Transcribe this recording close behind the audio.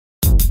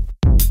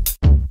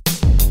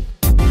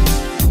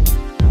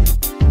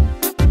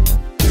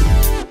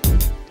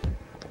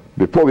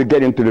before we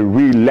get into the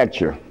real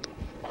lecture,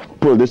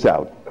 pull this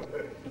out.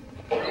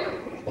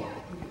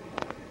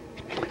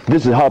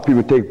 This is how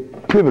people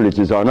take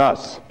privileges on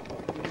us.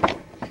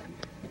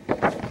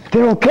 They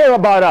don't care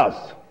about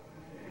us.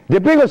 They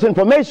bring us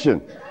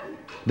information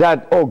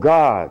that, oh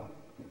God,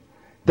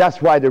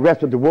 that's why the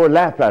rest of the world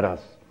laugh at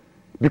us.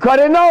 Because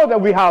they know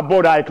that we have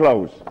both eyes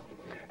closed.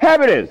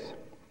 Here it is.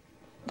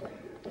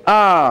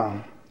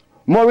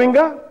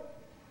 Moringa.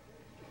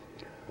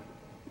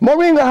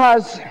 Moringa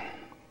has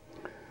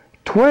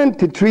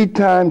 23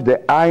 times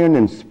the iron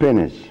in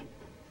spinach.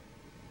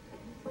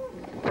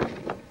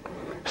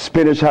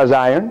 Spinach has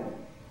iron?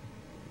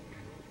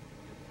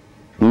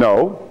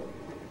 No,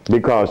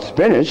 because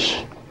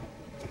spinach,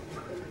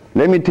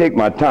 let me take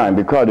my time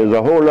because there's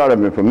a whole lot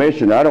of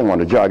information. I don't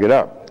want to jog it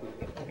up.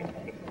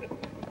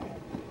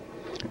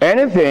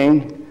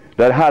 Anything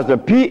that has a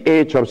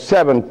pH of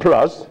 7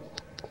 plus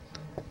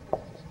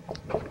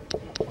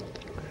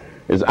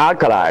is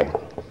alkali.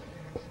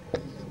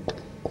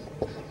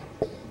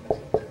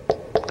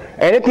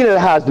 Anything that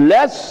has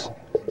less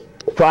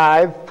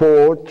 5,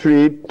 4,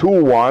 3, 2,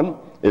 1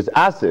 is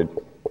acid.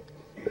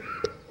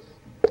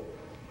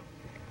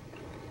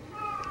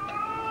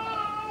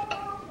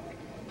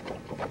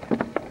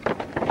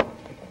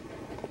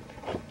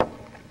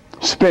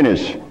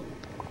 Spinach.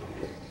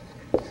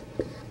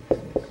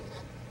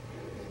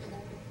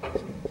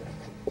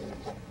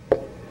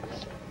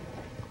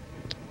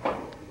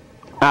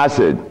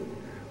 Acid.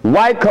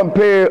 Why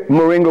compare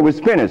moringa with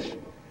spinach?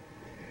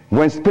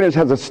 When spinach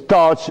has a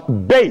starch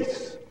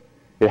base,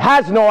 it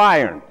has no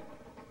iron.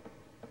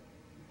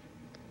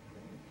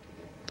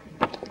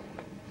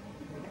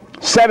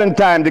 7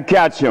 times the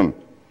calcium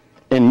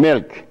in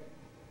milk.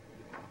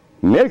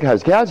 Milk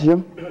has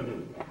calcium.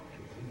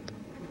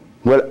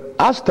 Well,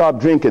 I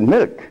stopped drinking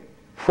milk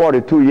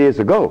 42 years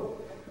ago,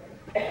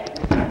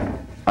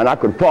 and I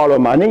could fall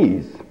on my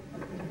knees.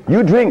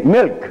 You drink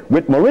milk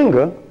with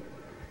moringa,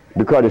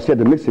 because they said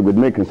to mix it with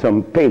milk in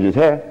some pages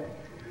here,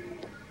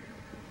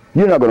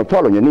 you're not going to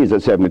fall on your knees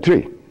at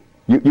 73.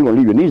 You're going to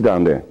leave your knees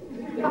down there.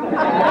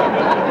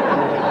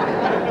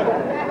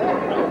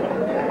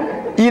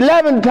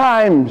 11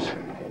 times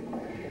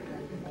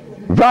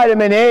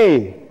vitamin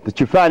A that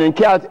you find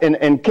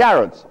in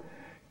carrots.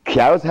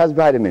 Carrots has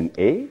vitamin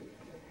A.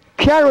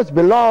 Carrots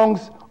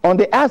belongs on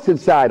the acid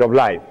side of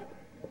life.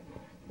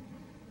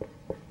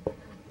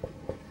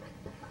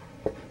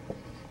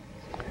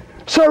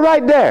 So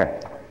right there,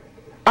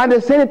 and they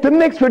send it to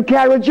mix with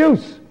carrot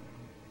juice.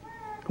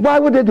 Why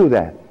would they do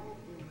that?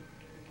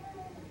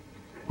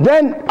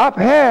 Then up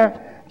here,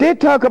 they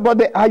talk about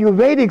the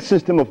Ayurvedic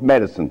system of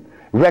medicine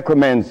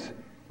recommends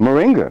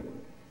moringa.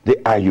 The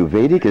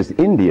Ayurvedic is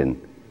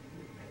Indian.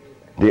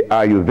 The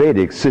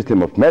Ayurvedic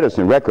system of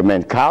medicine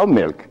recommends cow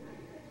milk.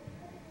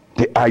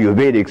 The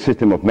Ayurvedic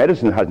system of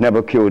medicine has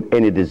never cured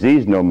any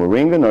disease, nor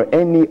moringa, nor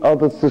any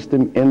other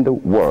system in the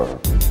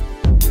world.